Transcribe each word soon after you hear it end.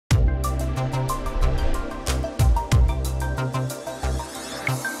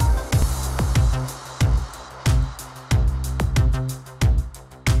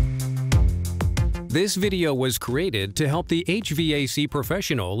This video was created to help the HVAC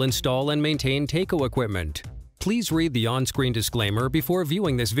professional install and maintain Taco equipment. Please read the on-screen disclaimer before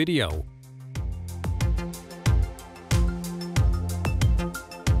viewing this video.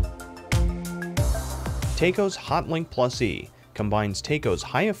 Taco's HotLinkPlus-e combines Taco's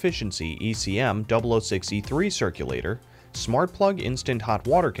high-efficiency ECM 006E3 circulator, SmartPlug instant hot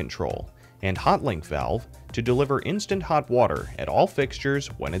water control, and HotLink valve to deliver instant hot water at all fixtures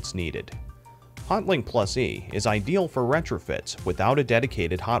when it's needed. HotLinkPlus-e is ideal for retrofits without a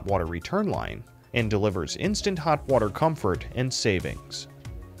dedicated hot water return line and delivers instant hot water comfort and savings.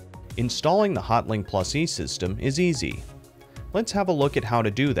 Installing the HotLinkPlus-e system is easy. Let's have a look at how to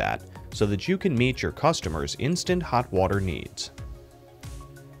do that so that you can meet your customers' instant hot water needs.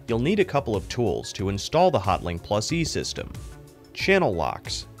 You'll need a couple of tools to install the HotLinkPlus-e system: channel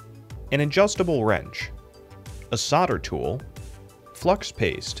locks, an adjustable wrench, a solder tool, flux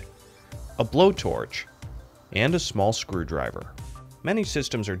paste, a blowtorch, and a small screwdriver. Many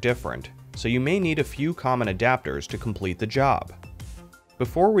systems are different, so you may need a few common adapters to complete the job.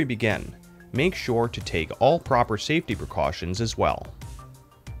 Before we begin, make sure to take all proper safety precautions as well.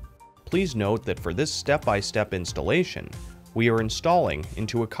 Please note that for this step-by-step installation, we are installing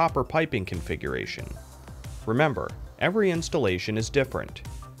into a copper piping configuration. Remember, every installation is different.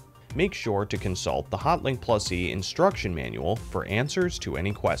 Make sure to consult the HotLinkPlus-e instruction manual for answers to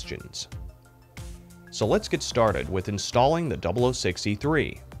any questions. So let's get started with installing the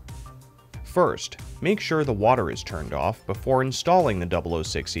 006E3. First, make sure the water is turned off before installing the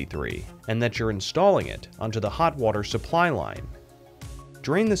 006E3 and that you're installing it onto the hot water supply line.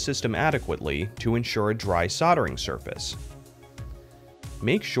 Drain the system adequately to ensure a dry soldering surface.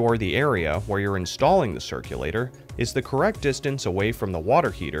 Make sure the area where you're installing the circulator is the correct distance away from the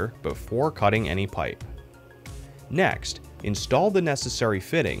water heater before cutting any pipe. Next, install the necessary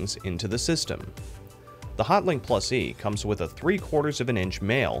fittings into the system. The HotLinkPlus-e comes with a 3/4 of an inch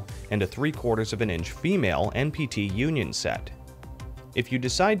male and a 3/4 of an inch female NPT union set. If you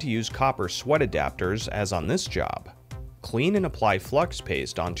decide to use copper sweat adapters as on this job, clean and apply flux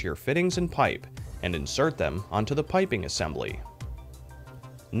paste onto your fittings and pipe and insert them onto the piping assembly.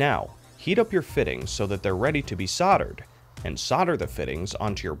 Now, heat up your fittings so that they're ready to be soldered, and solder the fittings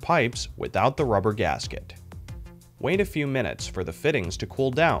onto your pipes without the rubber gasket. Wait a few minutes for the fittings to cool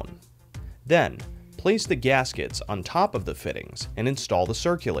down. Then, place the gaskets on top of the fittings and install the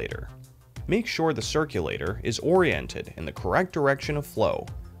circulator. Make sure the circulator is oriented in the correct direction of flow,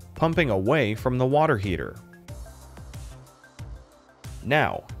 pumping away from the water heater.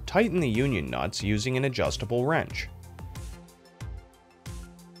 Now, tighten the union nuts using an adjustable wrench.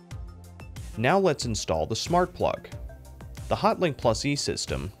 Now let's install the SmartPlug. The HotLinkPlus-e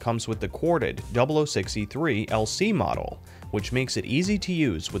system comes with the corded 006E3 LC model, which makes it easy to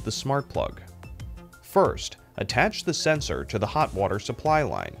use with the SmartPlug. First, attach the sensor to the hot water supply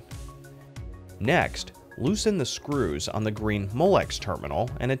line. Next, loosen the screws on the green Molex terminal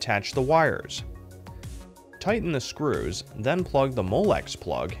and attach the wires. Tighten the screws, then plug the Molex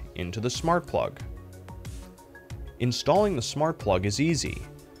plug into the SmartPlug. Installing the SmartPlug is easy.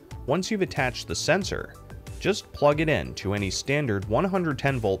 Once you've attached the sensor, just plug it in to any standard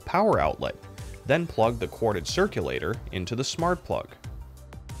 110-volt power outlet, then plug the corded circulator into the SmartPlug.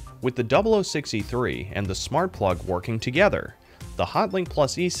 With the 006E3 and the SmartPlug working together, the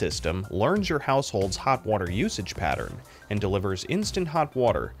HotLinkPlus-e system learns your household's hot water usage pattern and delivers instant hot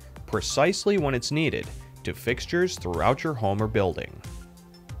water precisely when it's needed to fixtures throughout your home or building.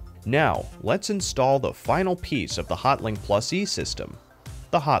 Now, let's install the final piece of the HotLinkPlus-e system,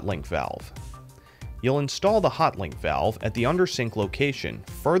 the HotLink valve. You'll install the HotLink valve at the undersink location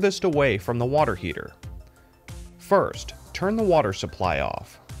furthest away from the water heater. First, turn the water supply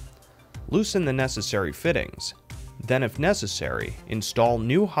off. Loosen the necessary fittings. Then, if necessary, install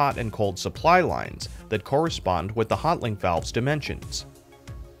new hot and cold supply lines that correspond with the HotLink valve's dimensions.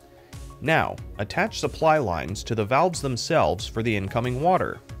 Now, attach supply lines to the valves themselves for the incoming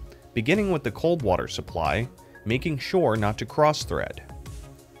water, beginning with the cold water supply, making sure not to cross-thread.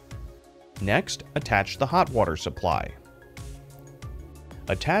 Next, attach the hot water supply.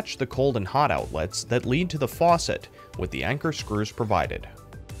 Attach the cold and hot outlets that lead to the faucet with the anchor screws provided.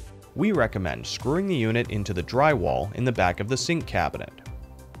 We recommend screwing the unit into the drywall in the back of the sink cabinet.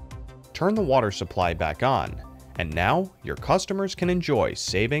 Turn the water supply back on, and now your customers can enjoy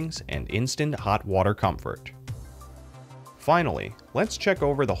savings and instant hot water comfort. Finally, let's check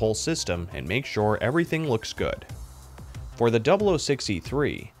over the whole system and make sure everything looks good. For the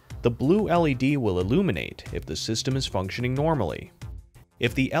 006E3, the blue LED will illuminate if the system is functioning normally.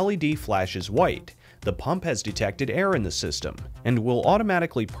 If the LED flashes white, the pump has detected air in the system and will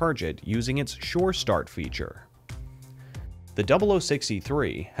automatically purge it using its Sure Start feature. The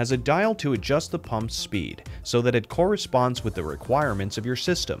 006E3 has a dial to adjust the pump's speed so that it corresponds with the requirements of your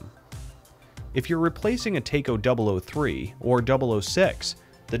system. If you're replacing a Taco 003 or 006,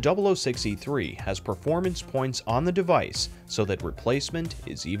 the 006E3 has performance points on the device so that replacement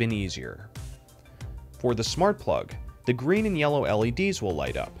is even easier. For the SmartPlug, the green and yellow LEDs will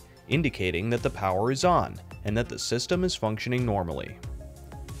light up, indicating that the power is on and that the system is functioning normally.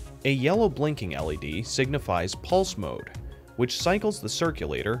 A yellow blinking LED signifies pulse mode, which cycles the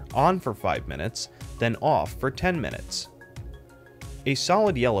circulator on for 5 minutes, then off for 10 minutes. A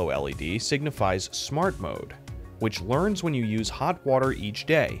solid yellow LED signifies smart mode, which learns when you use hot water each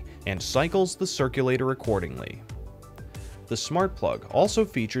day and cycles the circulator accordingly. The SmartPlug also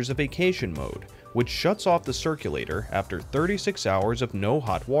features a vacation mode, which shuts off the circulator after 36 hours of no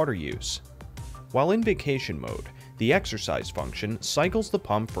hot water use. While in vacation mode, the exercise function cycles the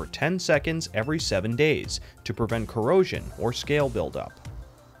pump for 10 seconds every 7 days to prevent corrosion or scale buildup.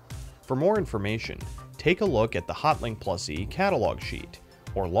 For more information, take a look at the HotLinkPlus-e catalog sheet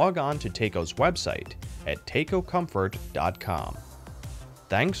or log on to Taco's website at tacocomfort.com.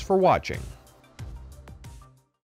 Thanks for watching.